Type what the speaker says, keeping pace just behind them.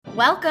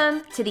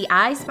Welcome to the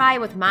I Spy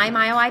with My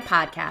MyOI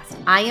podcast.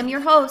 I am your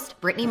host,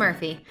 Brittany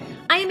Murphy.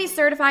 I am a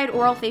certified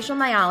oral facial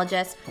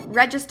myologist,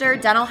 registered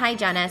dental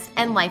hygienist,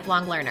 and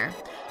lifelong learner.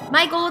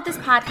 My goal with this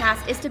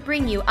podcast is to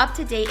bring you up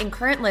to date in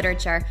current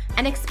literature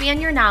and expand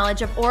your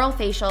knowledge of oral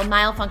facial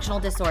myofunctional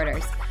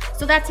disorders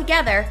so that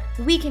together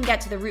we can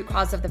get to the root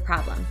cause of the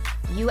problem.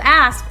 You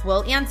ask,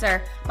 we'll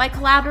answer by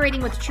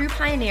collaborating with true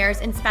pioneers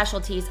and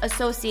specialties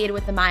associated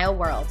with the myo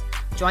world.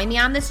 Join me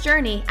on this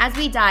journey as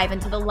we dive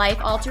into the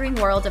life-altering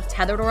world of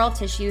tethered oral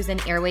tissues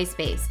and airway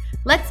space.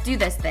 Let's do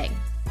this thing.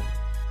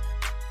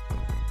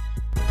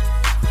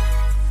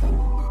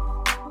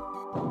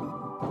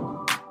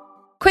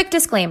 Quick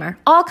disclaimer,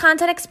 all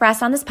content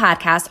expressed on this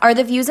podcast are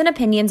the views and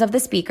opinions of the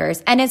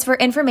speakers and is for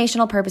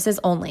informational purposes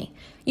only.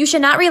 You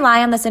should not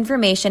rely on this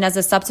information as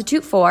a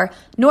substitute for,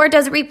 nor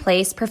does it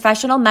replace,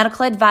 professional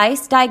medical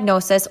advice,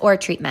 diagnosis, or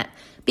treatment.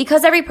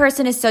 Because every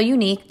person is so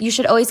unique, you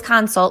should always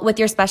consult with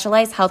your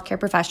specialized healthcare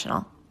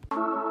professional.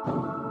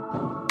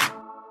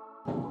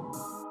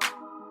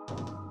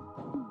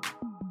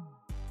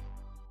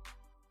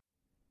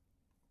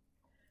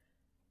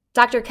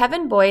 Dr.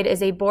 Kevin Boyd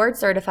is a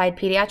board-certified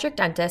pediatric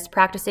dentist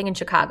practicing in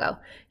Chicago.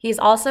 He is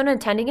also an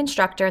attending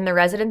instructor in the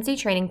residency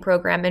training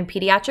program in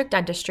pediatric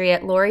dentistry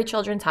at Lurie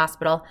Children's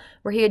Hospital,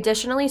 where he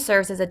additionally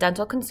serves as a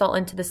dental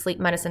consultant to the sleep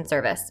medicine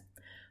service.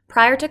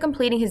 Prior to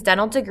completing his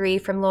dental degree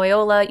from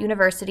Loyola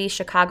University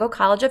Chicago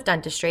College of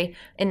Dentistry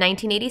in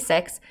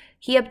 1986,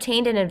 he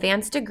obtained an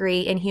advanced degree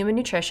in human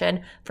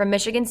nutrition from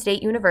Michigan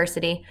State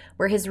University,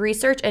 where his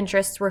research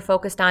interests were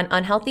focused on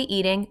unhealthy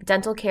eating,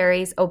 dental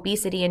caries,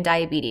 obesity, and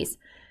diabetes.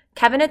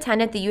 Kevin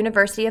attended the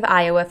University of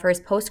Iowa for his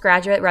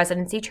postgraduate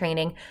residency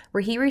training,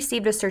 where he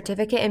received a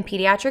certificate in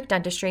pediatric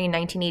dentistry in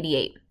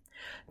 1988.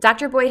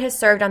 Dr. Boyd has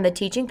served on the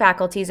teaching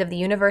faculties of the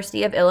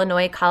University of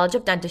Illinois College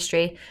of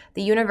Dentistry,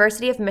 the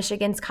University of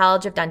Michigan's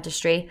College of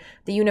Dentistry,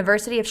 the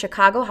University of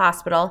Chicago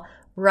Hospital,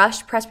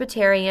 Rush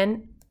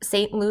Presbyterian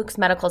St. Luke's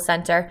Medical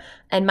Center,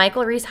 and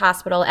Michael Reese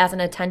Hospital as an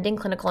attending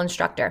clinical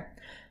instructor.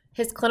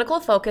 His clinical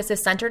focus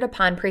is centered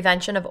upon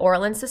prevention of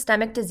oral and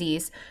systemic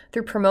disease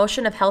through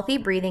promotion of healthy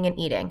breathing and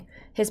eating.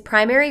 His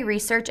primary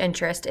research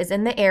interest is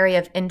in the area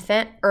of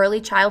infant,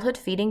 early childhood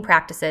feeding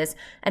practices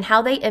and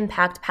how they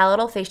impact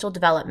palatal facial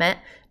development,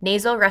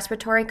 nasal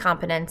respiratory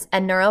competence,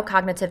 and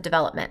neurocognitive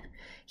development.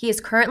 He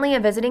is currently a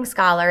visiting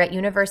scholar at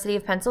University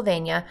of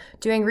Pennsylvania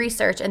doing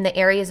research in the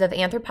areas of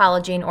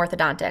anthropology and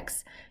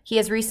orthodontics. He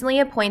is recently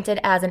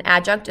appointed as an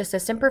adjunct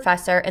assistant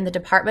professor in the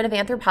Department of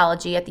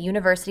Anthropology at the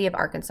University of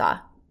Arkansas.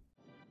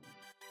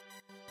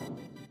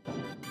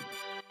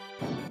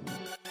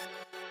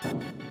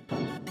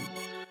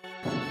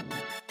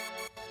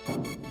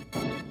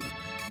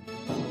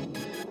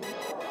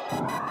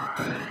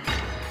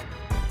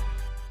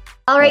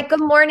 All right. Good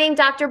morning,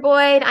 Dr.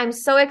 Boyd. I'm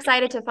so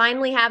excited to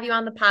finally have you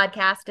on the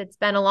podcast. It's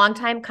been a long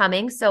time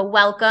coming, so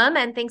welcome,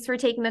 and thanks for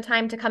taking the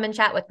time to come and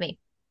chat with me.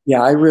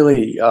 Yeah, I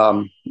really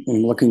am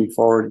looking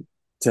forward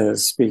to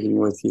speaking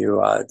with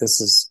you.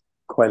 This is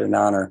quite an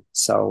honor,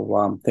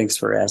 so thanks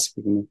for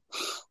asking me.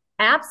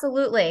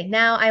 Absolutely.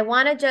 Now, I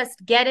want to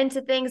just get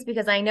into things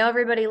because I know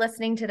everybody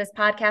listening to this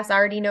podcast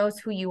already knows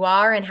who you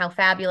are and how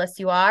fabulous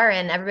you are,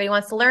 and everybody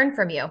wants to learn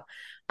from you.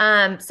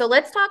 So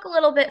let's talk a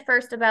little bit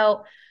first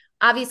about,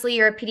 obviously,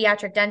 you're a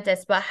pediatric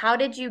dentist, but how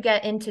did you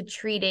get into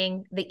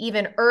treating the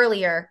even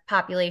earlier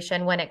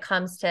population when it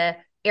comes to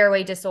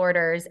airway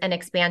disorders and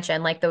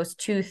expansion, like those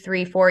 2,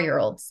 3,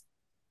 4-year-olds?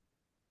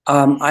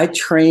 I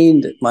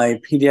trained, my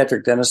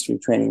pediatric dentistry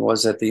training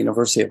was at the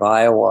University of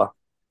Iowa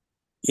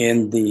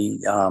in the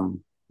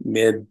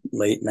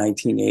late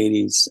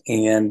 1980s.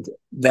 And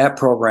that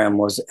program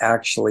was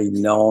actually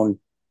known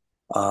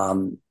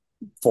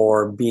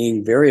for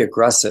being very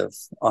aggressive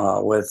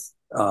with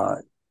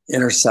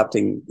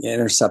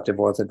interceptive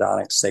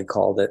orthodontics, they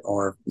called it,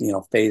 or,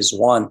 phase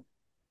 1,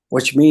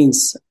 which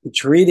means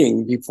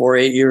treating before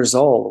 8 years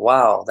old.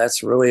 Wow,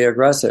 that's really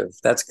aggressive.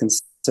 That's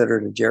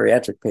considered a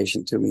geriatric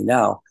patient to me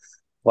now.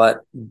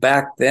 But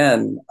back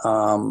then,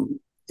 our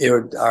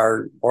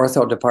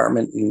ortho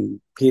department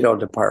and pedo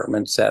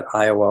departments at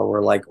Iowa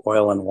were like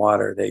oil and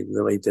water. They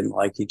really didn't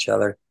like each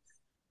other.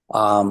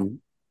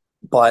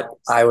 But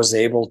I was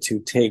able to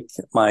take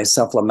my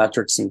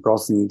cephalometrics and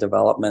growth and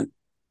development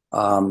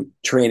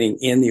training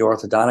in the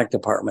orthodontic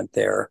department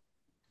there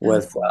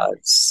with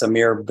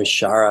Samir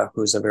Bishara,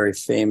 who's a very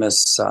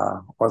famous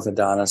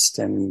orthodontist,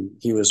 and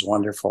he was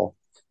wonderful.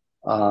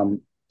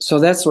 So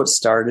that's what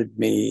started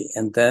me.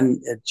 And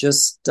then it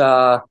just,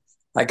 I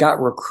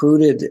got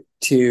recruited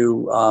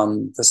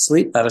to the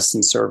sleep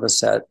medicine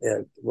service at,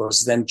 it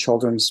was then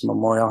Children's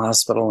Memorial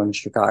Hospital in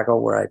Chicago,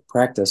 where I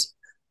practiced.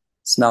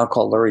 It's now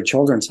called Lurie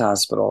Children's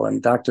Hospital.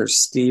 And Dr.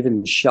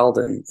 Stephen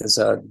Sheldon is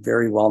a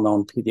very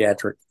well-known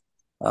pediatric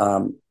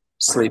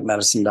sleep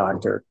medicine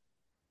doctor.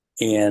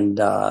 And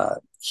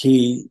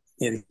he's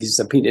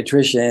a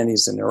pediatrician,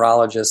 he's a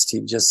neurologist.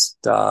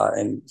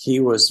 And he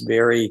was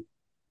very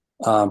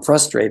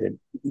frustrated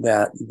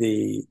that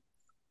the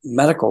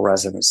medical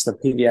residents, the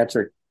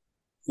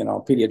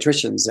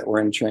pediatricians that were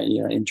in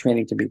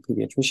training to be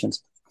pediatricians,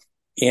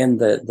 and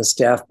the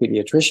staff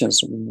pediatricians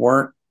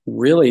weren't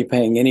really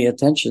paying any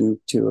attention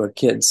to a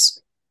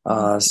kid's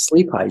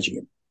sleep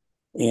hygiene.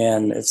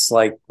 And it's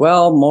like,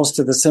 well, most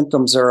of the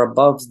symptoms are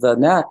above the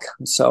neck,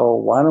 so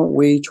why don't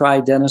we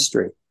try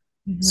dentistry?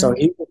 Mm-hmm. So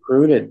he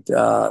recruited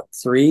I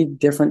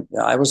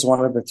was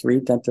one of the 3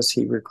 dentists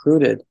he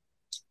recruited,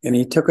 and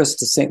he took us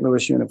to St.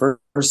 Louis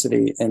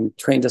University and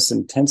trained us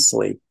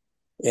intensely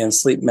in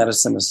sleep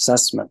medicine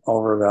assessment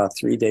over a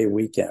 3-day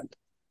weekend.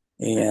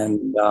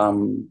 And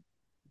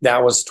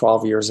that was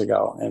 12 years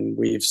ago. And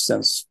we've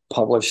since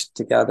published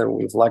together.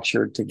 We've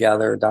lectured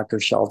together, Dr.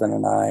 Sheldon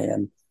and I,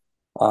 and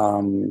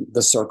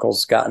the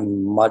circle's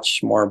gotten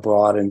much more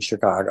broad in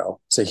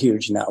Chicago. It's a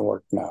huge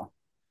network now.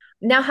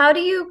 Now, how do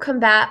you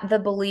combat the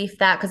belief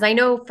that, because I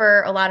know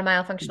for a lot of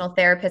myofunctional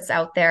therapists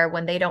out there,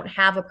 when they don't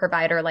have a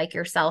provider like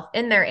yourself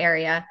in their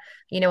area,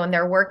 and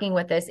they're working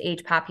with this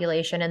age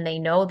population and they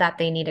know that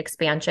they need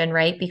expansion,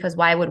 right? Because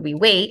why would we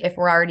wait if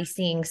we're already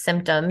seeing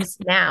symptoms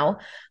now?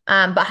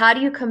 But how do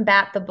you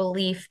combat the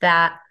belief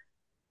that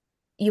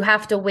you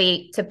have to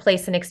wait to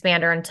place an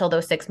expander until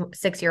those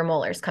six-year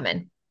molars come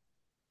in?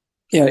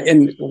 Yeah,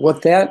 and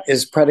what that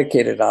is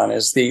predicated on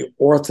is the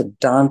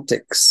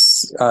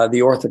orthodontics, the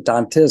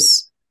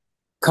orthodontist's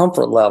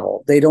comfort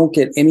level. They don't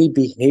get any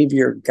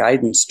behavior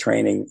guidance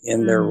training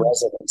in their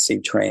residency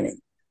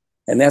training.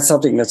 And that's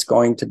something that's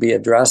going to be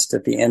addressed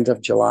at the end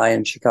of July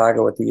in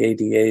Chicago at the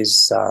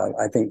ADA's,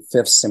 I think,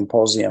 5th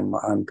symposium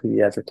on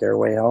pediatric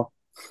airway health,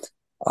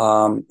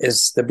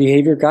 is the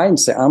behavior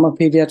guidance. I'm a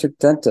pediatric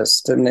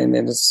dentist, and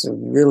it's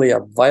really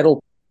a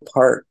vital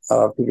part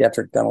of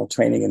pediatric dental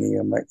training in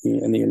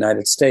the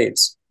United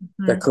States.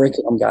 Mm-hmm. The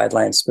curriculum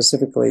guidelines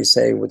specifically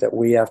say that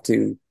we have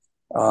to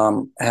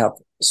have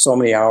so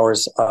many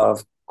hours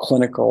of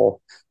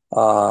clinical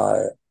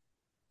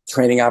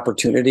training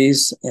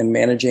opportunities in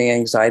managing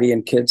anxiety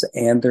in kids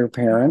and their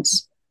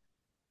parents.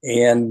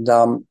 And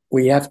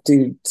we have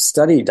to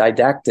study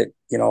didactic,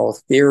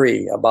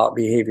 theory about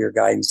behavior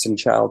guidance in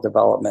child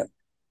development,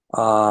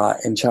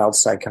 and child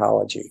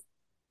psychology.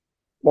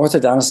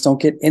 Orthodontists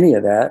don't get any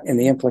of that. And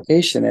the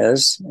implication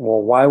is,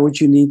 well, why would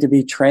you need to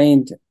be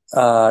trained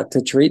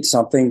to treat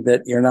something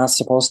that you're not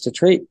supposed to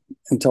treat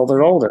until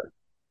they're older?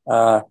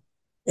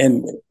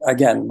 And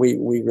again,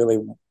 we really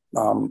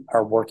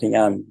are working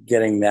on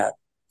getting that,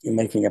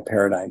 making a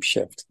paradigm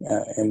shift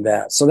in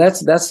that. So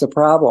that's the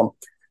problem.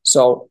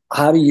 So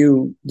how do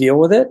you deal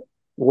with it?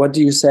 What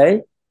do you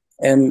say?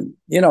 And,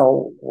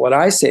 what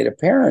I say to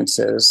parents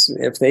is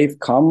if they've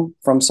come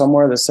from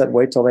somewhere that said,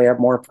 wait till they have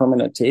more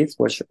permanent teeth,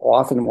 which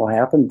often will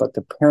happen, but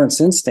the parent's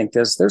instinct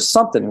is there's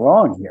something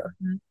wrong here.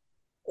 Mm-hmm.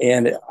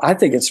 And I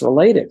think it's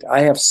related.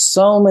 I have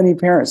so many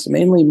parents,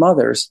 mainly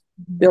mothers,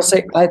 they'll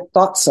say, I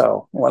thought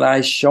so when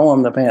I show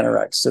them the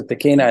Panorex, that the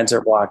canines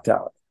are blocked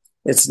out.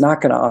 It's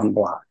not going to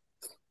unblock.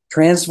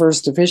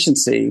 Transverse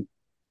deficiency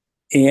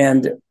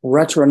and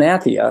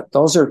retrognathia,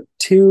 those are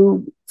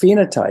 2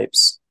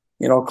 phenotypes.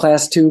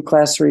 Class 2,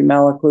 class 3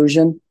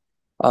 malocclusion,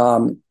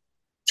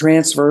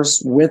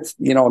 transverse with,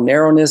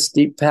 narrowness,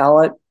 deep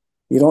palate.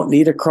 You don't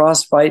need a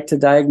crossbite to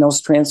diagnose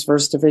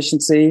transverse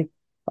deficiency.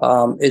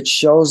 It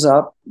shows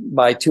up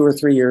by 2 or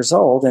 3 years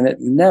old, and it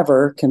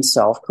never can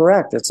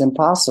self-correct. It's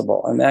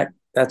impossible. And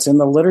that's in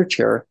the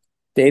literature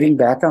dating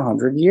back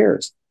 100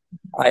 years.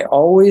 I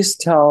always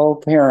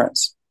tell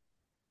parents,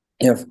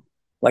 if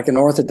like an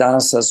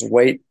orthodontist says,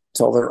 wait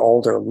till they're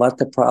older, let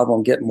the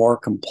problem get more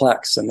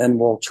complex, and then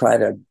we'll try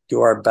to do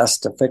our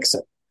best to fix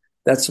it.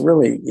 That's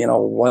really,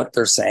 what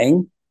they're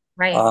saying.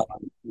 Right.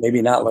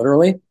 Maybe not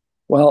literally.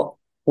 Well,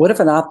 what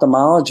if an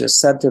ophthalmologist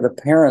said to the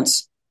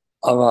parents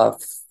of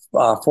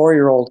a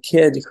 4-year-old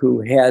kid who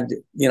had,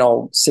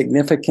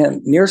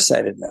 significant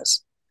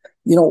nearsightedness,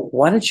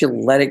 why don't you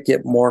let it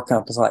get more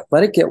complex?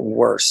 Let it get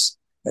worse.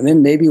 And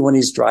then maybe when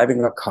he's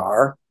driving a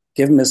car,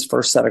 give him his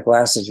first set of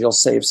glasses. You'll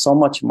save so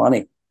much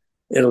money.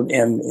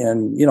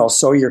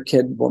 So your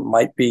kid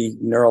might be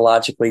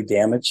neurologically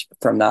damaged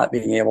from not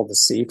being able to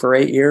see for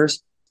 8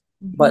 years.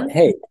 Mm-hmm. But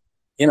hey,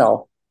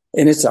 and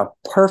it's a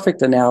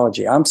perfect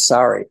analogy. I'm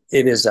sorry.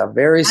 It is a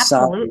very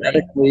sound,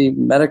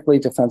 medically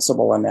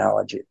defensible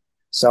analogy.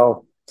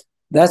 So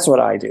that's what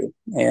I do.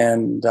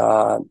 And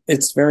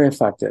it's very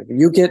effective.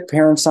 You get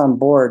parents on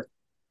board,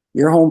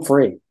 you're home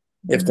free.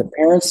 Mm-hmm. If the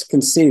parents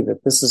can see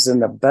that this is in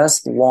the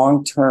best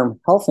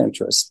long-term health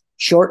interest,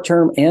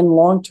 short-term and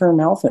long-term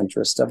health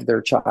interest of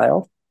their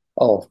child,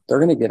 they're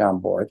going to get on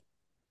board.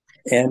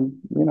 And,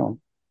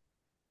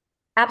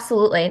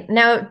 Absolutely.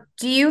 Now,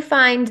 do you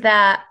find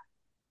that,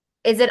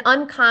 is it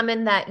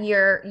uncommon that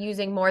you're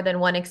using more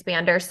than one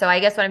expander? So I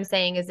guess what I'm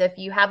saying is if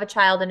you have a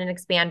child in an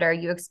expander,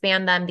 you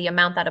expand them the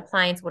amount that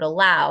appliance would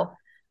allow,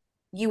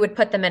 you would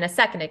put them in a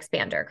second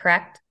expander,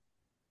 correct?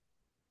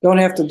 Don't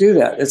have to do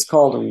that. It's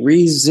called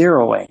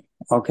re-zeroing.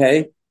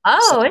 Okay.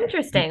 Oh, so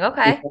interesting.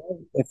 Okay.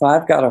 If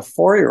I've got a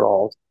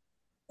 4-year-old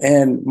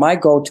and my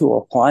go-to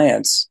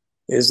appliance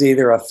is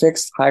either a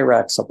fixed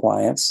Hyrax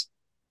appliance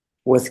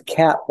with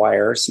cat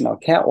wires. Now,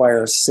 cat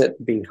wires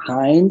sit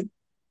behind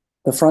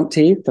the front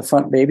teeth, the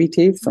front baby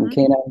teeth from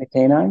canine to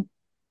canine.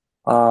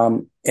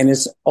 And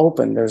it's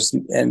open.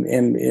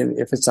 And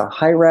if it's a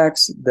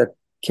Hyrax, the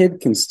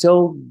kid can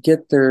still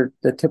get the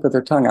tip of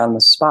their tongue on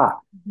the spot,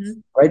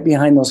 right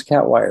behind those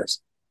cat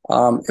wires.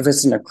 If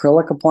it's an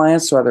acrylic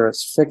appliance, whether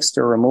it's fixed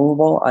or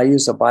removable, I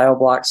use a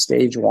BioBlock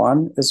Stage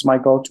 1 as my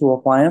go-to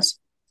appliance.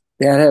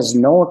 That has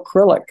no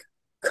acrylic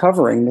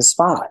covering the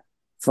spot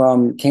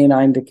from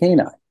canine to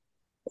canine.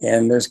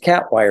 And there's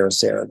cat wires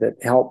there that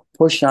help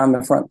push on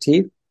the front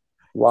teeth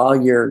while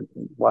you're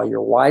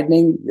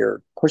widening,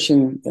 you're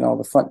pushing,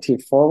 the front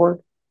teeth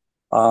forward.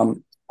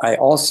 I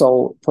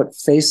also put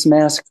face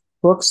mask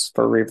hooks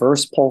for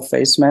reverse pull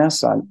face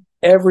masks on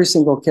every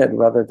single kid,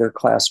 whether they're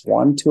class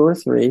 1, 2, or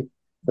 3,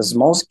 because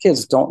most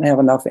kids don't have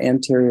enough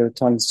anterior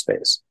tongue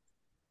space.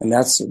 And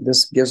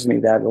this gives me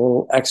that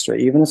little extra,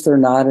 even if they're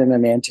not in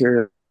an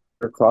anterior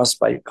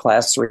crossbite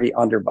class 3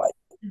 underbite.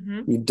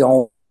 You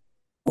don't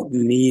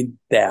need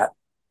that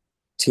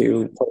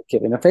to put a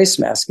kid in a face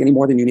mask any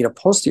more than you need a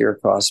posterior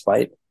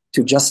crossbite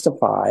to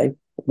justify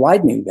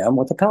widening them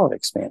with a palate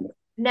expander.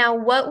 Now,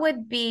 what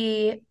would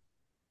be,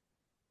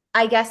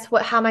 I guess,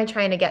 how am I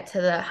trying to get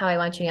to how I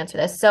want you to answer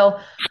this? So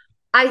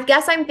I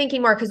guess I'm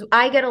thinking more because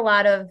I get a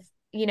lot of,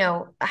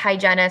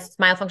 hygienists,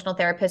 myofunctional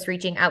therapists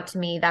reaching out to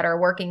me that are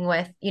working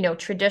with,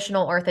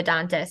 traditional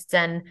orthodontists,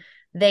 and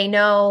they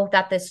know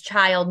that this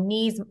child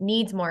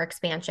needs more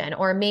expansion,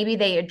 or maybe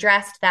they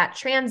addressed that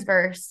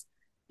transverse,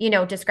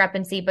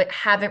 discrepancy, but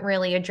haven't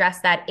really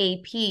addressed that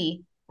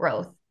AP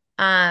growth.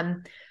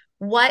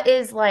 What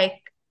is are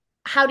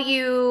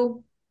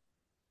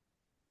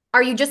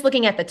you just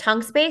looking at the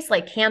tongue space?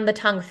 Like, can the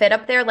tongue fit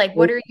up there? Like,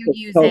 what are you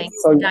using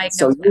to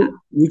diagnose that?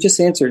 You just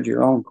answered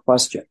your own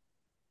question.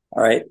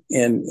 All right.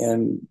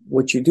 And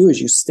what you do is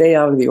you stay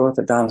out of the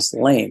orthodontist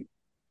lane.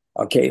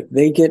 Okay.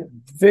 They get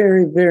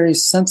very, very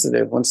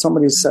sensitive when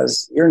somebody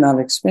says you're not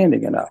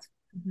expanding enough.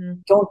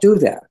 Don't do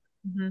that.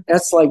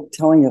 That's like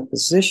telling a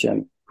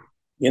physician,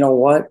 you know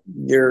what,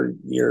 you're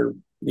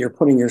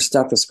putting your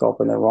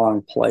stethoscope in the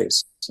wrong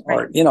place.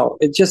 Right. Or,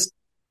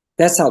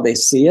 that's how they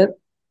see it.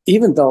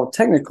 Even though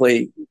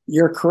technically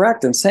you're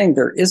correct in saying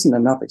there isn't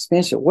enough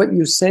expansion. What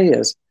you say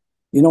is,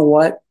 you know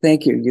what?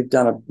 Thank you. You've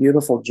done a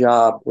beautiful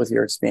job with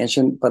your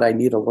expansion, but I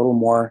need a little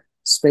more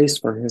space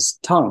for his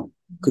tongue.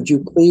 Could you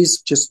please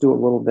just do a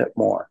little bit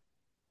more?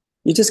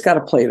 You just got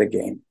to play the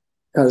game,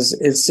 because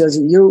it says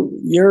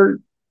you're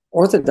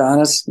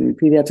orthodontists and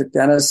pediatric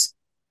dentists,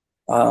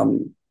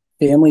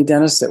 family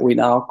dentists that we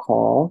now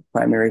call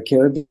primary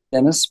care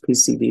dentists,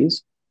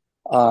 PCDs.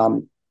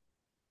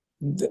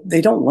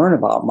 They don't learn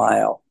about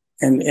myo.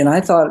 And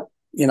I thought,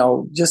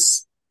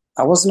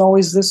 I wasn't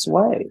always this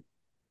way.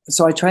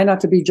 So I try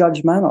not to be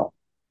judgmental.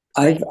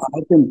 I've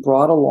been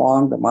brought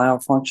along the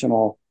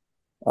myofunctional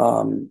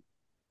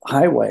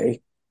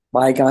highway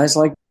by guys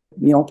like,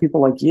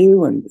 people like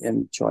you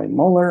and Joy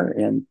Muller.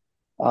 And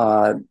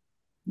I've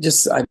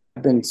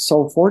been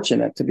so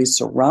fortunate to be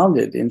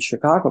surrounded in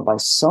Chicago by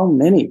so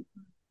many.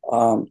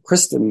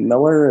 Kristen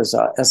Miller is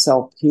a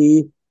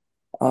SLP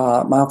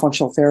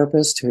myofunctional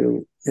therapist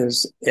who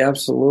is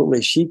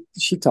absolutely, she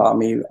taught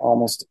me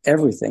almost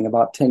everything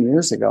about 10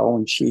 years ago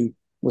when she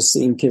was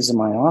seeing kids in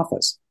my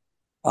office.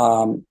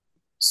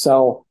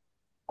 So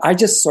I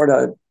just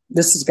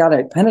this has got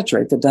to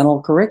penetrate the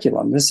dental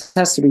curriculum. This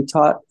has to be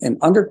taught in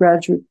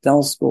undergraduate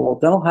dental school,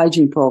 dental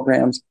hygiene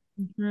programs,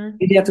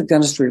 pediatric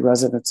dentistry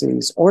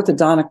residencies,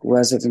 orthodontic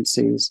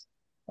residencies.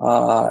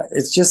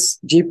 It's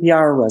just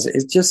GPR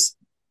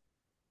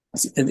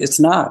it's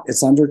not,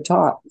 it's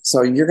undertaught.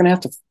 So you're going to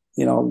have to,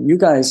 you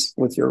guys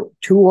with your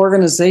 2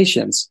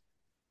 organizations,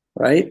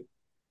 right?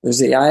 There's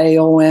the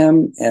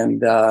IAOM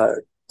and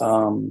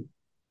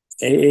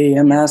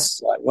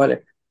AAMS,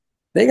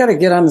 they got to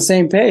get on the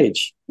same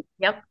page.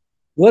 Yep.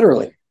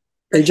 Literally.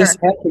 They just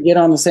have to get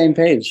on the same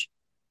page.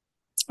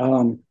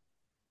 Until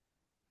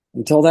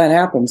that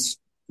happens,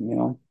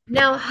 Now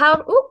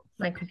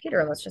my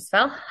computer almost just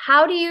fell.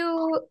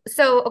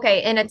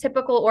 In a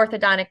typical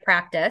orthodontic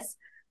practice,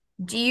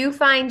 do you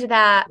find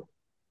that,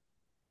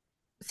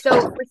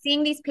 so we're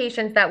seeing these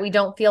patients that we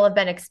don't feel have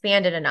been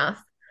expanded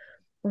enough,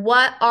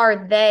 what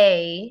are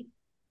their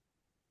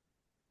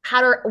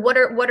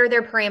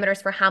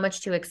parameters for how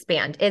much to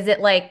expand? Is it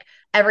like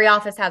every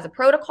office has a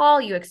protocol,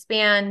 you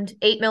expand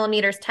 8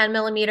 millimeters, 10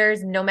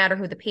 millimeters, no matter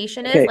who the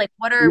patient is? Like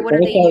what are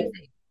they using?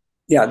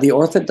 Yeah, the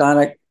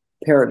orthodontic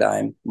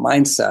paradigm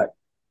mindset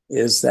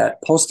is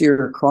that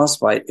posterior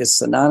crossbite is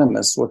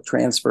synonymous with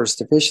transverse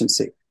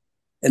deficiency.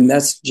 And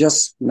that's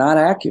just not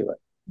accurate.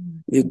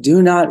 You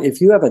do not, if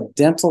you have a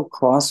dental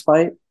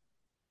crossbite,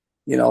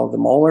 the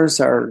molars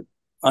are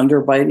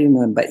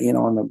underbiting and,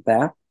 in the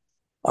back,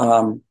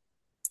 and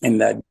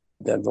the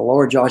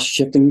lower jaw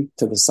shifting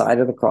to the side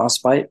of the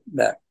crossbite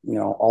that,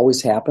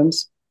 always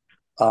happens.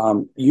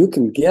 You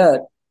can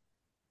get,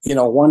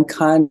 one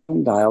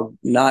condyle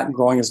not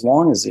growing as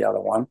long as the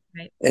other one.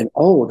 Right. And,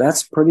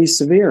 that's pretty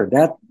severe.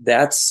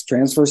 That's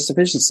transverse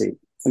deficiency.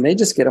 And they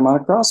just get them on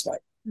a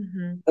crossbite.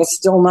 That's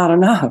still not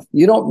enough.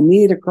 You don't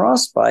need a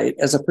crossbite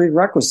as a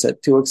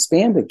prerequisite to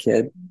expand a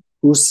kid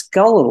who's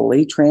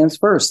skeletally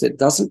transverse. It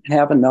doesn't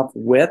have enough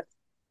width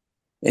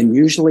and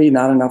usually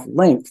not enough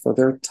length for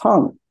their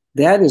tongue.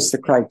 That is the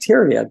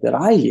criteria that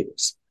I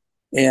use.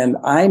 And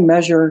I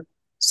measure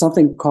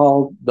something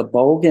called the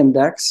Bogue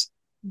Index.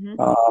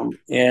 And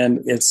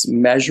it's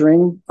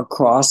measuring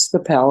across the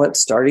palate,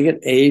 starting at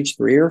age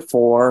 3 or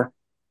 4,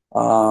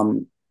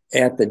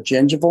 at the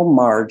gingival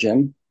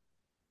margin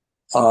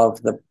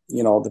of the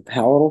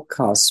palatal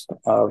cusp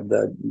of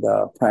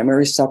the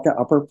primary second,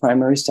 upper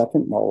primary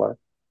second molar.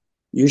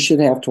 You should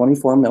have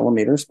 24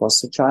 millimeters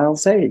plus the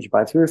child's age.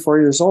 By 3 or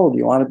 4 years old,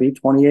 you want to be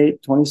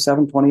 28,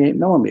 27, 28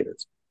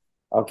 millimeters.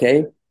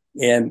 Okay.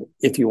 And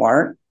if you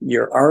aren't,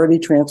 you're already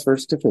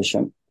transverse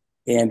deficient,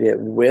 and it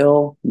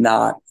will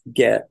not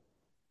get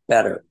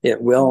better.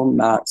 It will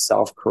not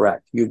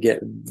self-correct. You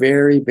get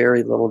very,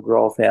 very little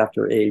growth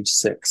after age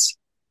 6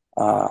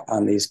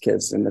 on these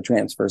kids in the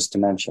transverse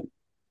dimension.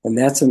 And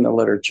that's in the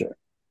literature.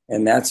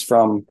 And that's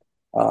from,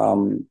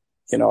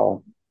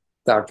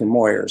 Dr.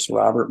 Moyers,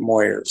 Robert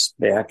Moyers,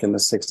 back in the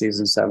 60s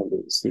and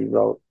 70s. He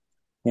wrote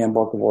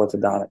Handbook of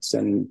Orthodontics,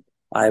 and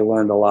I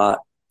learned a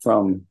lot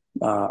from,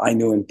 I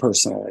knew him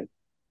personally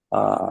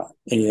at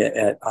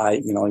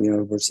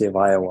University of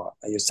Iowa.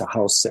 I used to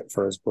house sit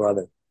for his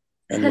brother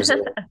and was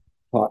able to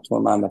talk to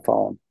him on the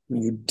phone.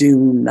 You do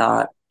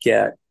not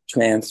get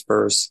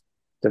transverse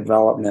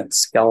development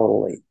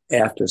skeletally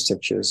after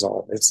 6 years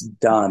old. It's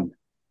done.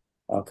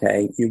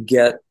 Okay. You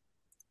get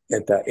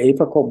at the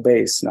apical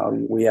base. Now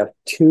we have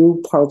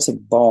 2 parts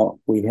of bone.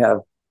 We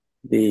have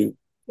the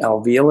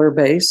alveolar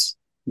base,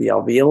 the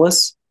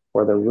alveolus,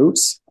 where the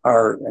roots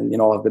are,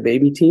 of the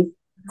baby teeth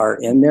are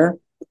in there.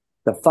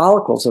 The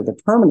follicles of the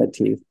permanent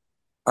teeth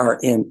are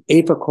in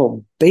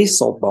apical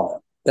basal bone.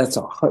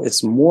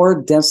 It's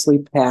more densely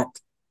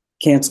packed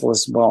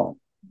cancellous bone.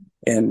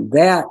 And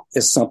that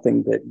is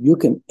something that you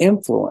can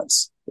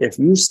influence. If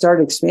you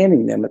start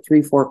expanding them at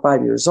 3, 4,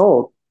 5 years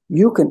old,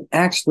 you can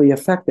actually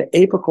affect the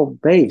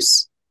apical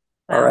base.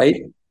 All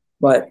right.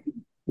 But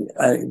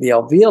the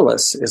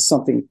alveolus is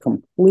something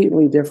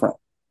completely different,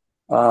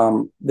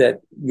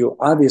 that you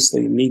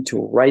obviously need to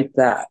write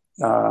that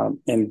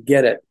and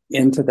get it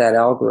into that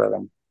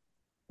algorithm.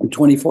 And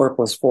 24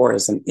 plus 4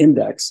 is an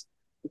index.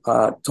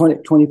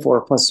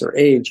 24 plus their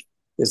age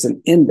is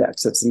an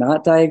index. It's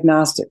not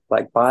diagnostic,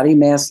 like body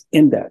mass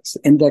index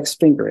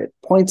finger. It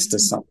points to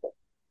something,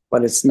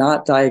 but it's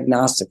not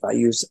diagnostic. I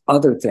use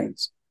other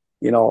things,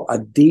 a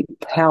deep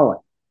palate.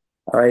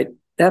 All right.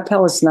 That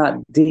palate's not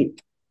deep.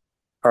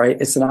 All right.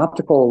 It's an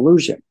optical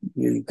illusion.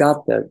 You've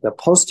got the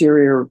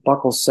posterior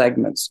buccal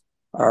segments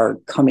are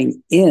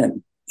coming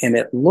in, and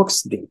it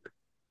looks deep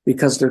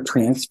because they're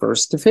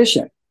transverse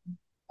deficient.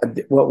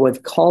 What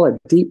we'd call a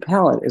deep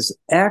palate is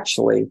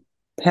actually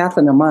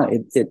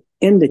pathognomonic. It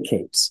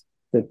indicates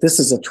that this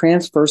is a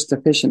transverse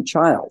deficient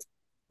child.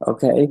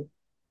 Okay.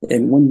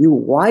 And when you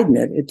widen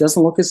it, it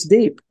doesn't look as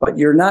deep, but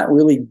you're not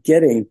really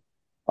getting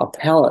a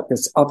palate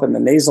that's up in the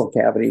nasal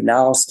cavity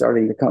now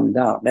starting to come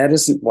down. That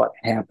isn't what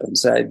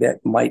happens. That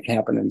might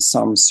happen in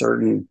some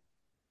certain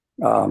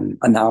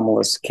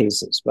anomalous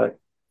cases, but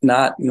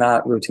not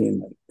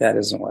routinely. That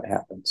isn't what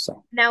happens.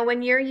 So now,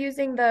 when you're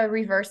using the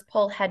reverse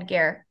pull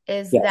headgear,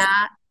 is yes.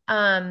 that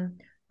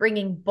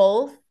bringing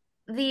both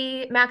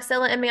the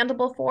maxilla and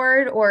mandible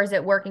forward, or is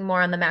it working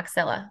more on the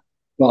maxilla?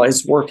 Well,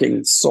 it's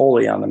working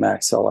solely on the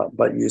maxilla,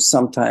 but you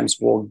sometimes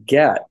will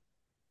get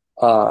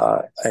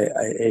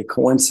a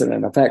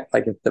coincident effect,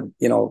 like if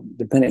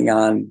depending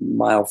on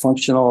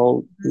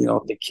myofunctional,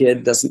 if the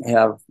kid doesn't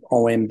have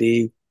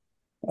OMD,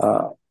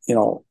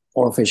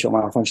 orofacial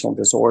myofunctional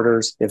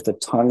disorders, if the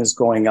tongue is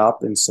going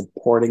up and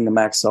supporting the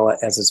maxilla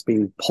as it's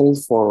being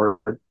pulled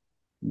forward,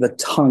 the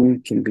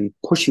tongue can be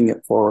pushing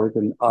it forward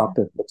and up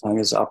if the tongue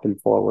is up and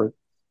forward.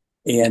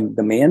 And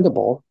the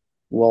mandible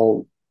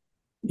will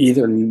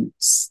either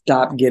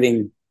stop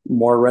getting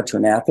more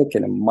retrognathic,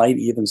 and it might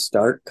even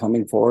start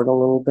coming forward a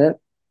little bit.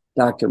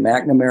 Dr.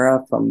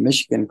 McNamara from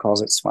Michigan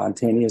calls it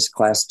spontaneous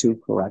class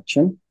 2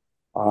 correction.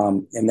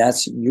 And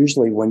that's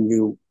usually when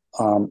you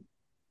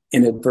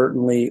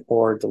inadvertently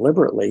or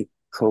deliberately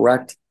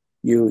correct,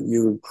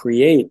 you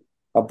create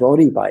a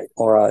Brody bite,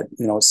 or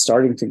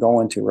starting to go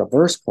into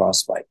reverse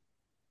crossbite,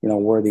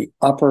 where the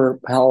upper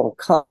palatal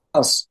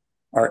cusps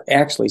are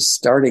actually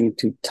starting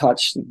to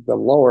touch the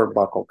lower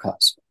buccal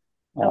cusp.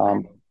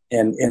 Okay.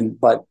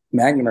 But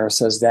McNamara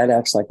says that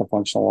acts like a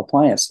functional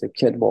appliance. The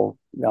kid will,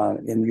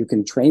 and you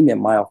can train them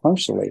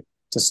myofunctionally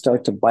to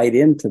start to bite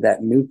into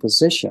that new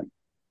position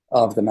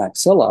of the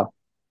maxilla,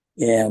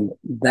 and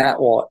that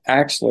will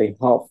actually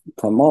help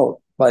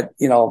promote. But,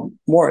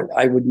 more,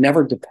 I would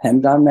never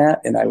depend on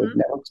that, and I would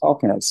never tell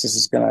parents this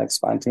is going to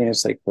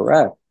spontaneously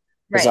correct,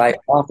 because I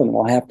often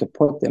will have to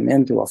put them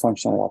into a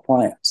functional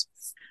appliance.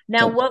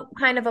 Now, what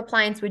kind of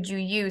appliance would you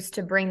use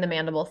to bring the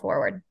mandible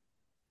forward?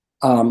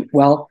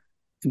 Well,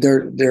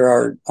 there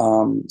are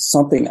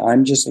something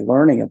I'm just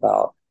learning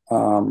about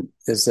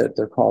is that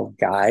they're called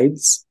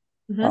guides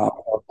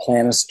or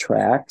Planus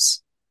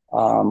tracks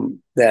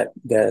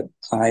that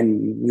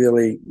I'm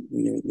really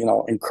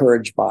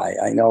encouraged by.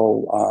 I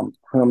know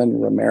Herman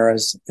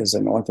Ramirez is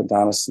an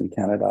orthodontist in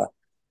Canada,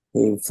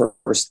 who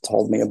first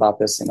told me about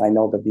this, and I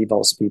know the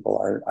Vivos people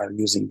are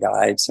using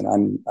guides, and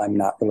I'm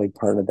not really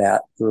part of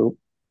that group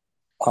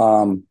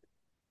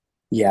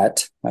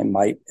yet. I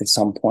might at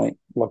some point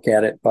look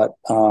at it, but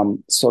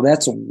so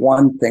that's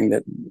one thing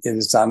that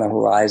is on the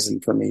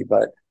horizon for me.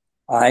 But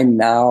I'm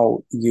now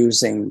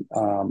using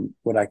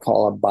what I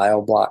call a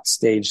BioBlock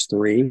Stage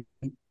 3,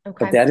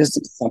 but that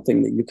isn't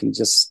something that you can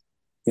just,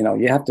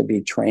 you have to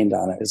be trained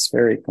on it. It's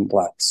very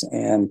complex,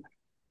 and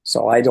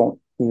so I don't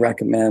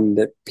recommend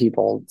that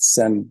people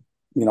send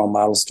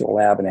models to a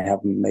lab and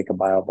have them make a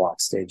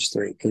BioBlock Stage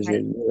 3, because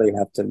you really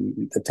have to.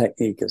 The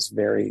technique is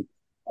very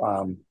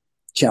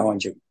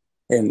challenging,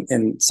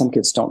 and some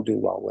kids don't do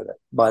well with it.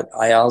 But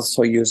I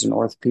also use an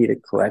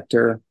orthopedic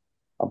corrector,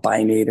 a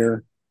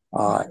binator,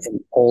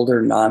 in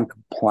older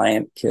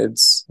non-compliant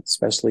kids,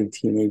 especially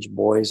teenage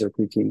boys or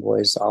preteen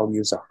boys. I'll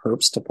use a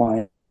Herbst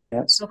appliance.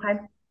 Okay.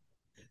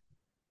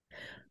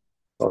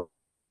 So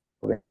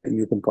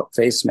you can put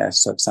face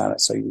masks on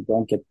it, so you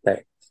don't get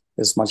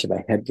as much of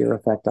a headgear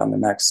effect on the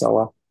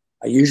maxilla.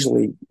 I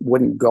usually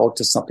wouldn't go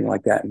to something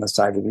like that unless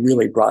I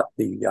really brought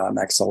the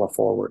maxilla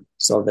forward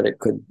so that it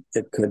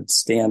could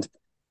stand,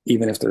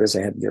 even if there is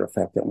a headgear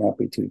effect. It won't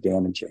be too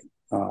damaging,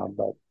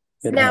 but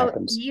it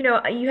happens. You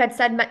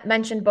had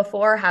mentioned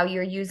before how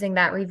you're using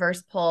that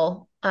reverse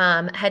pull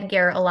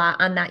headgear a lot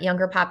on that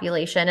younger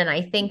population, and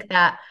I think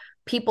that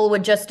people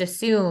would just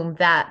assume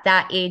that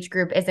that age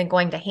group isn't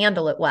going to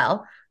handle it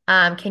well.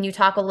 Can you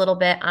talk a little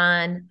bit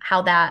on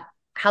how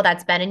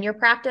that's been in your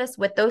practice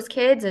with those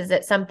kids? Is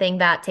it something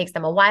that takes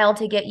them a while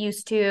to get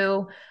used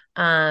to?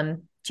 Do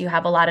you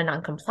have a lot of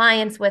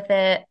non-compliance with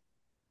it?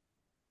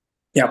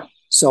 Yeah.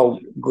 So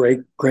great.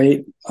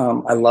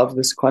 I love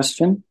this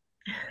question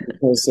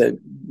because it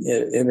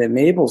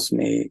enables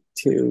me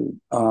to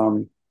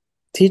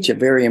teach a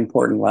very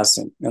important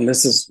lesson. And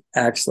this is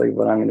actually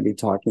what I'm going to be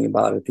talking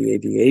about at the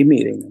ADA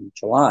meeting in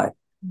July,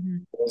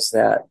 is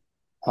that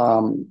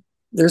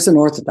there's an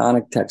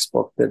orthodontic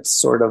textbook that's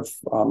sort of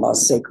a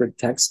sacred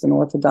text in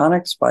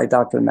orthodontics by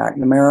Dr.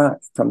 McNamara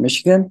from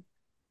Michigan.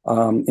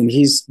 And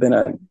he's been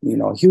a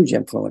huge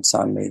influence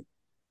on me.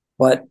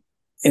 But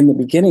in the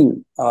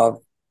beginning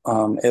of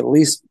at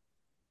least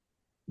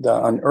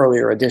an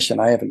earlier edition,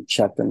 I haven't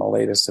checked in the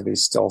latest if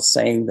he's still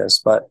saying this,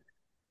 but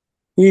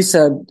he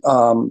said,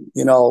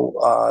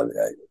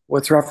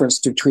 with reference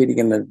to treating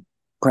in the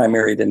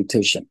primary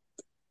dentition,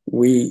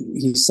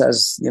 he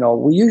says,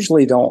 we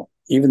usually don't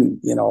even,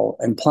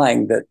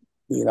 implying that,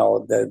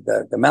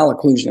 the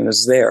malocclusion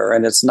is there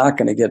and it's not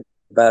going to get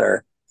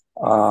better.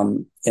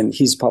 And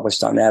he's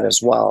published on that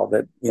as well,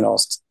 that,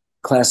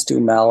 class 2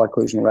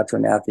 malocclusion,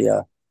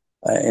 retrognathia,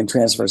 and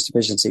transverse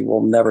deficiency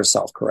will never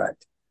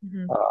self-correct.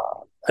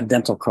 A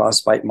dental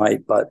crossbite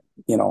might, but,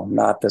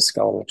 not the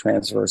skeletal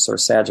transverse or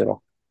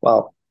sagittal.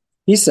 Well,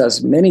 he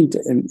says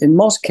in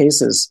most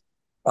cases,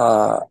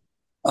 a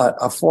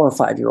 4 or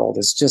 5-year-old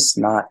is just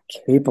not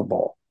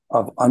capable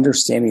of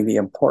understanding the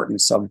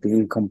importance of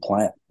being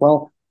compliant.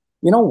 Well,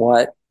 you know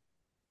what?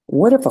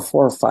 What if a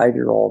 4 or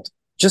 5-year-old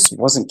just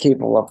wasn't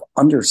capable of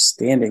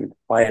understanding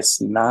why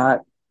it's not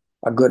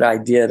a good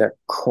idea to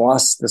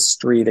cross the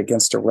street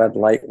against a red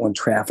light when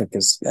traffic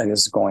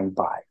is going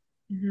by?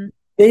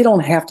 They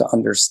don't have to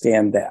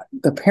understand that.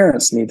 The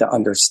parents need to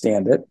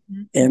understand it,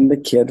 and the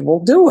kid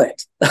will do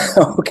it.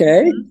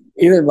 Okay?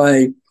 Either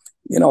by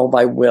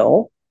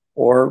will,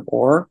 or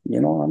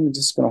I'm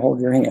just going to hold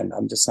your hand.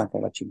 I'm just not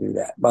going to let you do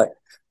that. But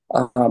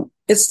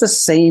it's the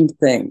same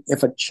thing.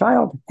 If a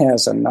child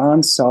has a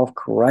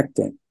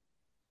non-self-correcting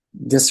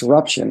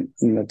disruption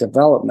in the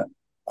development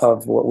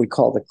of what we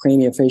call the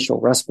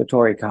craniofacial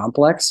respiratory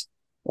complex,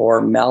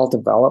 or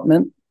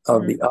maldevelopment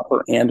of the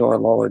upper and or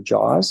lower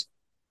jaws,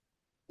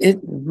 it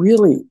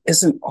really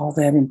isn't all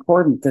that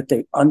important that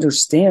they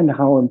understand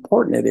how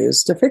important it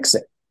is to fix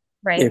it.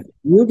 Right. If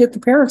you get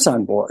the parents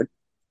on board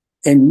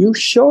and you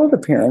show the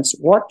parents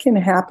what can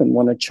happen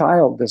when a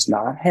child does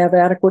not have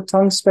adequate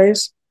tongue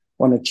space,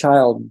 when a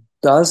child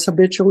does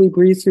habitually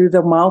breathe through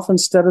the mouth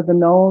instead of the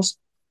nose,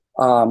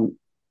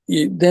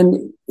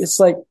 then it's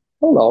like,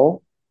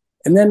 hello.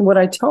 And then what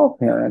I tell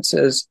parents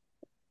is,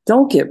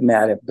 don't get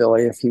mad at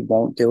Billy if he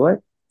won't do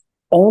it.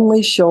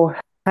 Only show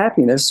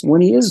happiness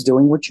when he is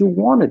doing what you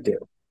want to do.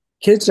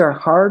 Kids are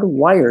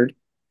hardwired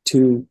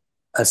to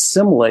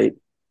assimilate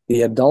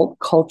the adult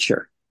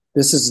culture.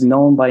 This is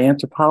known by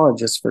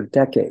anthropologists for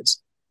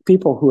decades.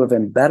 People who have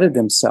embedded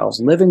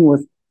themselves living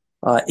with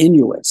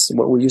Inuits,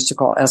 what we used to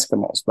call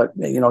Eskimos, but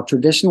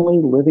traditionally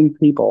living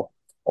people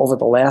over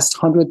the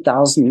last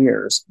 100,000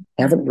 years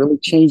haven't really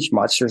changed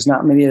much. There's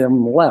not many of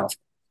them left,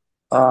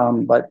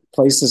 but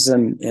places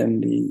in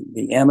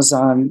the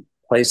Amazon,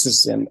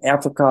 places in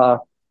Africa,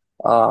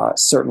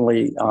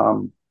 certainly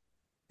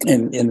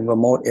in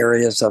remote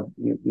areas of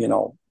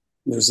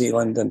New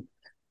Zealand, and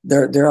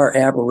there are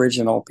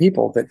Aboriginal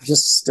people that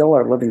just still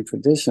are living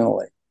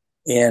traditionally.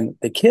 And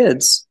the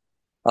kids,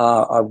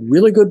 a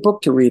really good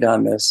book to read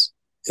on this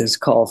is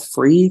called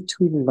Free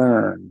to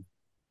Learn.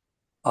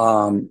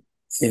 And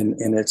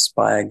it's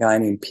by a guy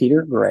named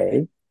Peter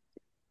Gray.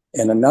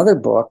 And another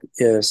book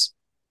is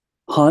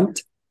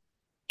Hunt,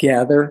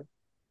 gather,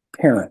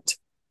 parent.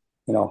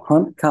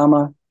 Hunt,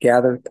 comma,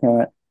 gather,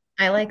 parent,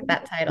 I like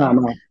that title.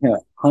 comma,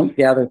 parent. Hunt,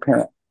 gather,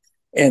 parent.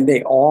 And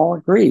they all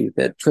agree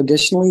that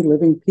traditionally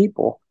living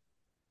people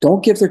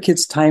don't give their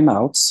kids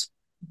timeouts.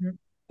 Mhm.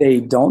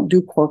 They don't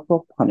do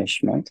corporal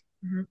punishment.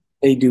 Mhm.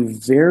 They do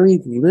very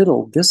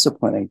little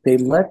disciplining. They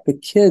let the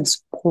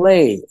kids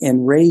play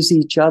and raise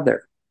each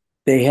other.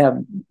 They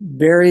have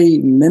very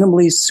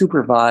minimally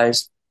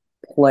supervised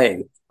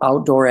play,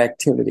 outdoor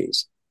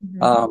activities.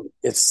 Mhm.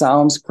 It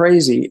sounds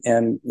crazy.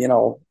 And,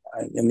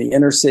 in the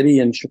inner city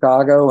in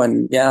Chicago,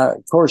 and yeah,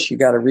 of course, you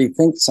got to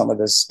rethink some of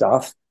this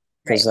stuff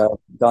because Right. of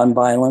gun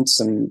violence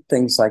and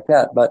things like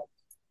that. But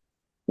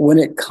when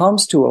it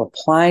comes to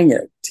applying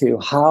it to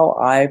how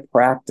I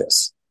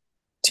practice,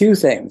 two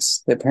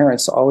things that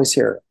parents always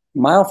hear: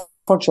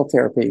 myofunctional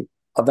therapy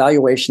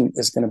evaluation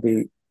is going to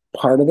be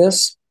part of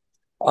this.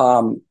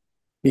 Um,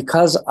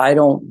 because I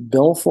don't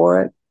bill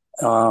for it,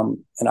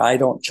 and I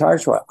don't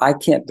charge for it, I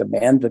can't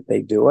demand that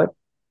they do it,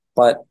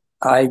 but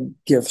I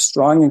give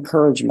strong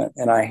encouragement,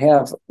 and I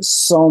have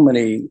so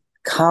many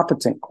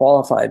competent,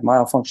 qualified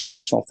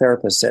myofunctional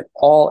therapists at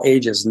all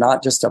ages,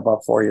 not just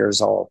above 4 years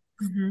old,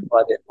 Mhm.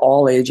 but at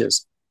all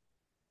ages.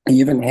 I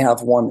even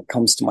have one that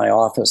comes to my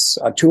office,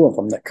 two of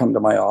them that come to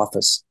my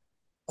office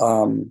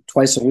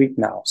twice a week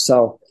now.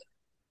 So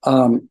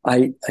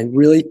I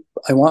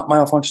want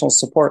myofunctional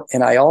support,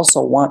 and I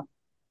also want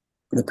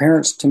the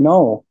parents to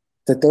know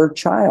that their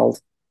child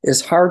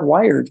is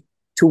hardwired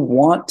to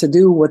want to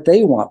do what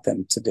they want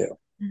them to do.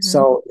 Mhm.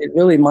 So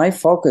my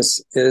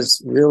focus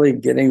is really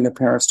getting the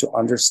parents to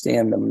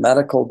understand the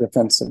medical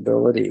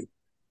defensibility,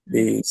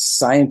 the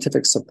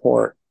scientific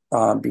support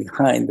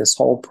behind this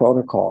whole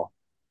protocol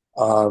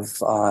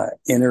of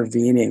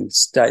intervening.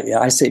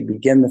 I say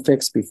begin the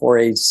fix before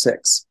age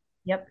 6.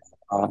 Yep.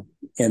 Uh,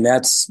 and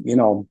that's,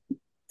 and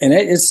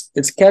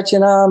it's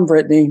catching on,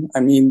 Brittany. I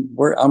mean,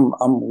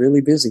 I'm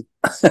really busy.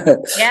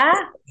 Yeah.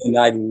 And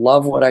I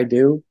love what I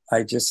do.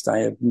 I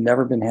have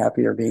never been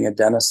happier being a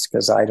dentist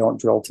because I don't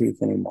drill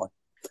teeth anymore.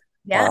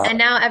 Yeah, Uh, and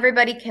now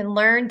everybody can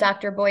learn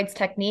Dr. Boyd's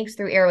techniques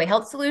through Airway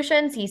Health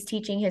Solutions. He's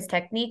teaching his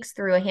techniques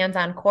through a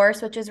hands-on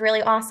course, which is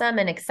really awesome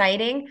and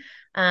exciting.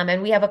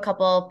 And we have a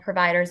couple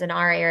providers in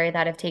our area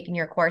that have taken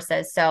your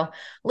courses. So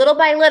little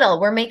by little,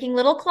 we're making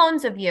little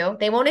clones of you.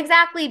 They won't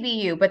exactly be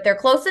you, but they're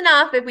close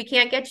enough if we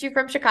can't get you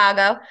from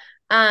Chicago.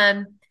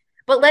 Um,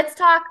 but let's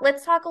talk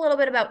a little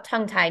bit about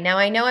tongue tie. Now,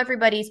 I know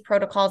everybody's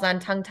protocols on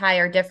tongue tie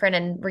are different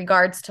in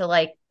regards to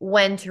like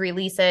when to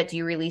release it. Do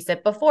you release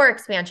it before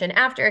expansion,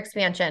 after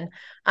expansion?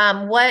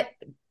 What,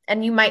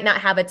 and you might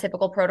not have a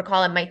typical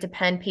protocol. It might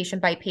depend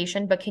patient by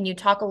patient, but can you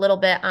talk a little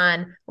bit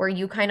on where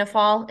you kind of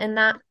fall in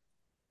that?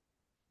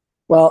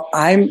 well,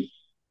 I'm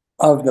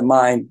of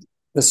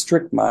the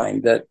strict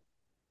mind that,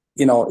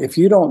 if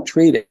you don't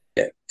treat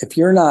it, if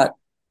you're not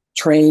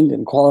trained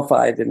and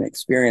qualified and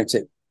experienced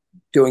at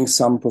doing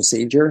some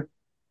procedure,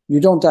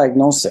 you don't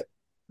diagnose it.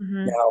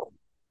 Mm-hmm.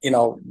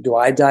 Now, do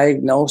I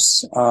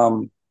diagnose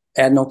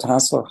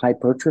adenotonsillar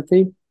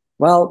hypertrophy?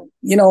 Well,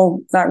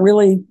 not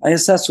really. I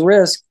assess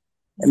risk,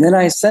 and then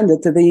I send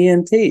it to the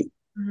ENT,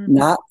 Mm-hmm.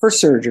 not for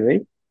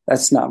surgery.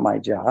 That's not my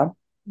job,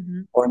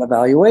 Mm-hmm. or an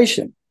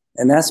evaluation.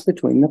 And that's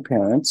between the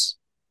parents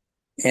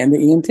and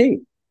the ENT.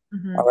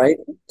 Mm-hmm. All right.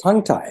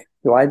 Tongue tie.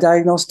 Do I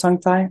diagnose tongue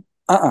tie?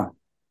 Uh-uh.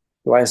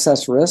 Do I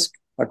assess risk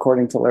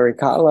according to Larry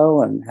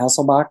Kotlow and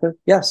Hasselbacher?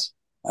 Yes.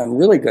 I'm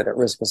really good at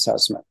risk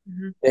assessment.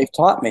 Mm-hmm. They've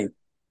taught me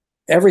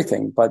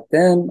everything, but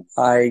then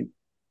I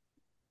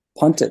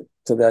punt it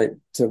to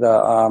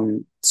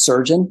the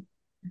surgeon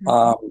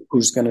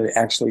who's going to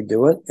actually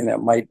do it, and it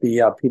might be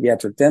a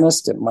pediatric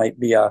dentist, it might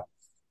be a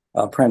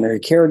primary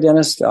care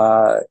dentist.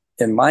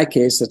 In my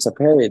case, it's a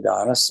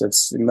periodontist.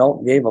 It's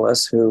Milt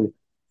Gavelis, who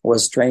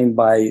was trained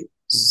by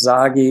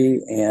Zaghi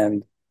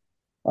and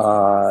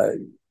uh,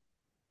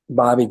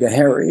 Bobby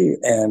Gahary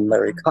and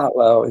Larry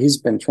Kotlow. He's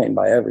been trained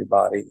by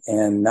everybody,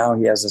 and now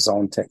he has his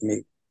own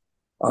technique.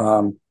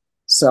 Um,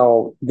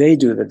 so they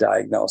do the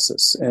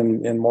diagnosis,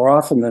 and more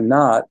often than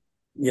not,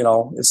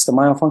 it's the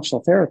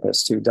myofunctional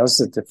therapist who does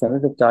the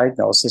definitive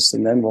diagnosis,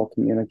 and then will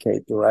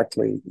communicate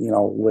directly,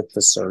 with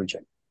the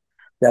surgeon.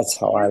 That's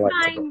how I like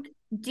to do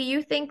it. Do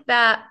you think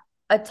that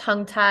a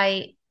tongue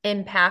tie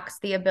impacts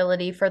the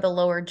ability for the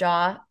lower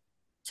jaw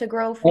to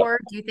grow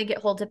forward? Do you think it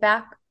holds it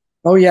back?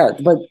 Oh yeah,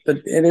 but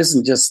it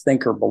isn't just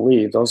think or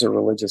believe; those are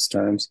religious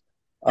terms.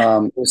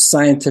 There's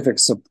scientific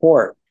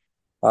support,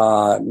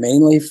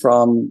 mainly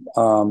from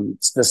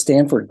the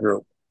Stanford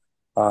group.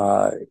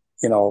 Uh,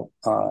 you know,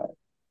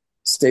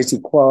 Stacy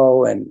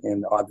Kuo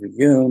and Audrey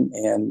Yoon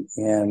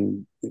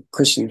and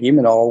Christian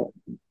Guilleminault,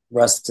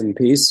 rest in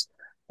peace.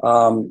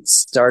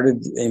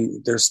 Started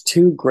in There's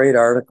two great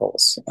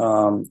articles,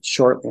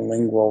 short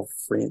lingual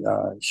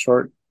freedom,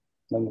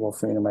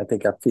 I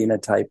think, a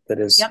phenotype that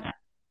is Yep.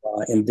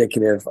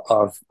 indicative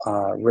of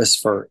risk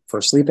for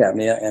sleep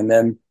apnea, and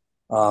then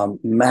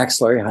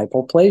maxillary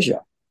hypoplasia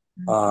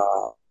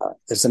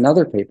is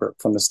another paper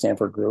from the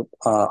Stanford group.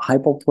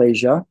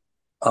 Hypoplasia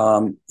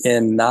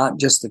in not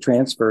just the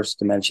transverse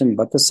dimension,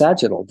 but the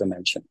sagittal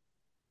dimension.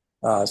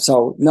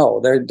 So no,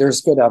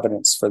 there's good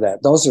evidence for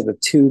that. Those are the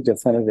two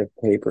definitive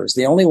papers.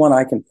 The only one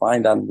I can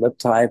find on lip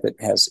tie that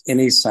has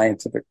any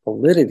scientific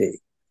validity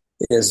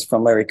is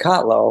from Larry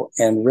Kotlow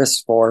and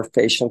risks for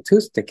facial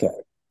tooth decay.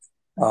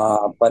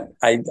 But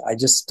I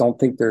just don't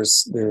think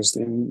there's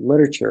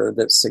literature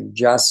that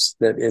suggests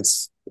that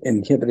it's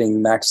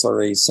inhibiting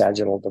maxillary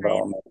sagittal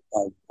development.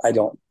 I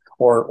don't,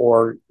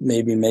 or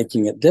maybe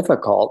making it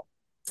difficult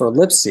for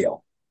lip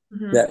seal.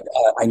 Mm-hmm. That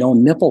I know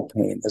nipple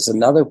pain is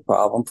another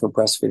problem for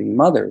breastfeeding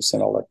mothers in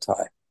a lip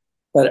tie.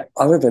 But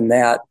other than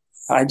that,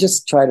 I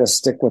just try to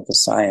stick with the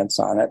science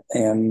on it,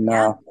 and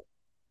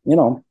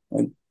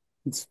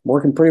it's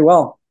working pretty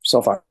well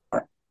so far.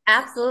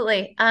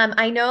 Absolutely.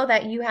 I know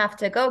that you have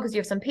to go because you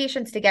have some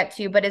patients to get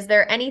to, but is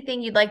there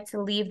anything you'd like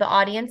to leave the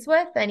audience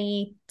with?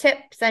 Any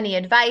tips, any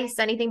advice,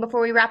 anything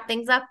before we wrap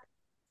things up?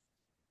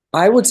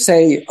 I would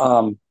say,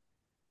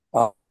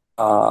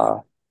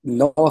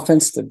 no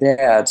offense to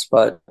dads,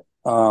 but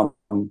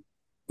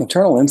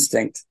maternal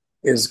instinct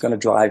is going to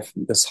drive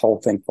this whole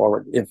thing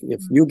forward.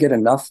 If you get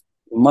enough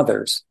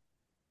mothers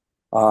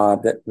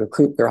that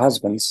recruit their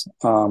husbands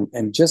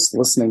and just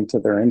listening to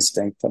their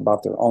instinct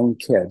about their own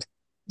kid,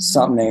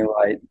 something ain't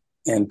right,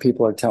 and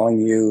people are telling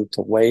you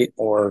to wait,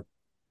 or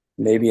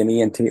maybe an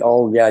ENT,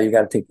 oh yeah, you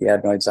got to take the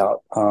adenoids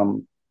out.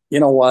 You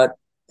know what?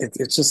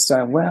 It's just,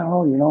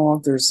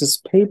 there's this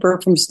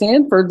paper from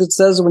Stanford that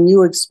says when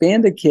you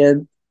expand a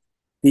kid,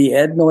 the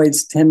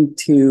adenoids tend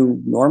to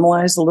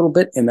normalize a little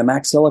bit and the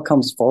maxilla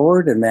comes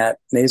forward and that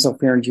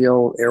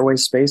nasopharyngeal airway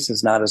space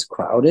is not as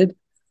crowded.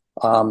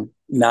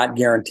 Not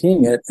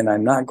guaranteeing it, and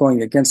I'm not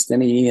going against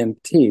any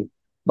ENT,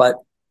 but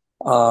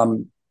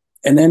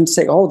and then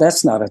say, oh,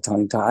 that's not a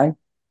tongue tie.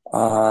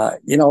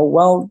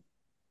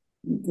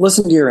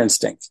 Listen to your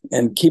instinct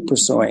and keep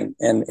pursuing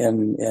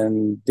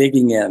and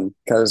digging in,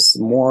 because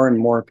more and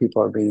more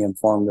people are being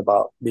informed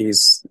about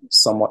these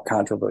somewhat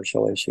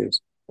controversial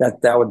issues.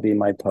 That would be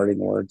my parting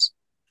words.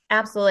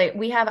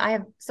 Absolutely. I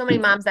have so many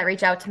moms that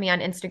reach out to me on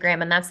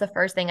Instagram, and that's the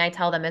first thing I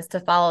tell them is to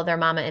follow their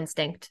mama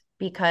instinct,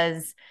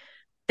 because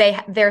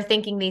they're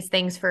thinking these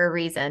things for a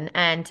reason,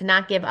 and to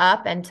not give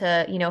up and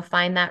to,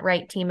 find that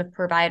right team of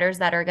providers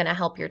that are going to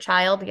help your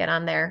child get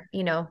on their,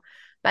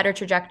 better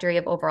trajectory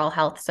of overall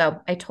health. So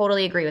I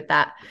totally agree with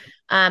that.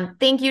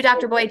 Thank you,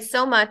 Dr. Boyd,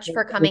 so much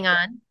for coming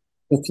on.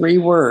 The three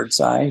words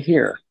I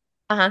hear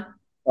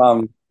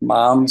from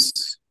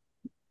moms,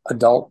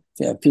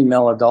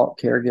 female adult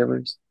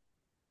caregivers,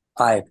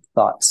 I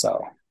thought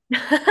so.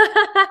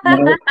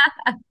 When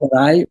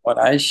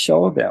I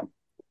show them,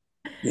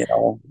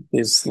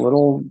 these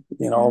little,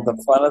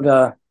 the front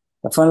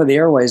of the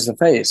airway is the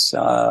face,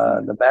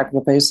 the back of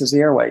the face is the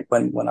airway.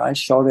 When I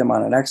show them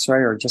on an X-ray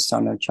or just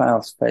on their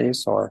child's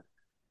face, or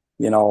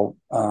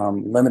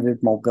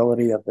limited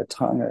mobility of the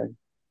tongue,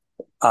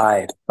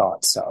 I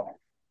thought so.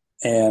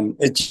 And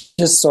it's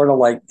just sort of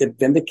like it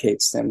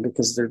vindicates them,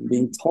 because they're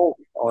being told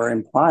or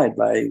implied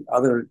by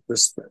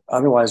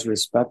otherwise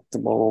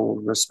respected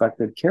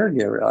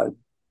caregiver,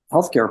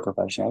 healthcare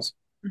professionals.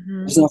 Mm-hmm.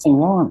 There's nothing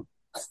wrong.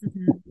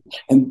 Mm-hmm.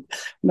 And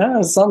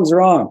no, something's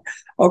wrong.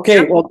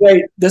 Okay, well,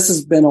 great. This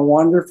has been a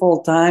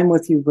wonderful time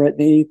with you,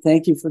 Brittany.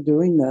 Thank you for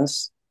doing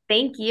this.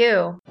 Thank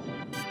you.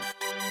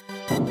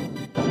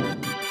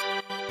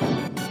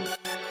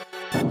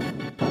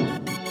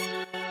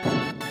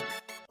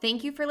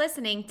 Thank you for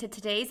listening to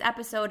today's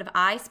episode of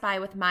I Spy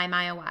with My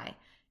MyOI.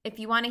 If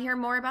you want to hear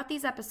more about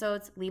these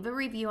episodes, leave a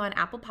review on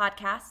Apple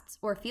Podcasts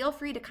or feel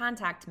free to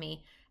contact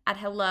me at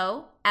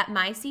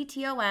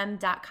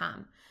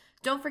hello@myctom.com.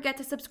 Don't forget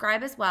to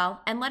subscribe as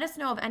well, and let us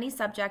know of any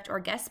subject or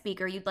guest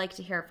speaker you'd like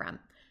to hear from.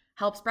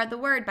 Help spread the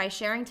word by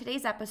sharing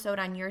today's episode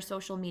on your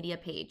social media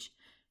page.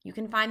 You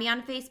can find me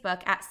on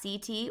Facebook at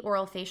CT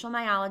Oral Facial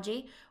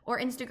Myology or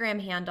Instagram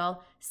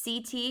handle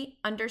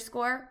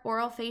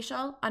CT_oral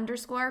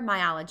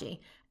facial_myology.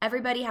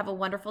 Everybody have a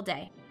wonderful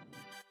day.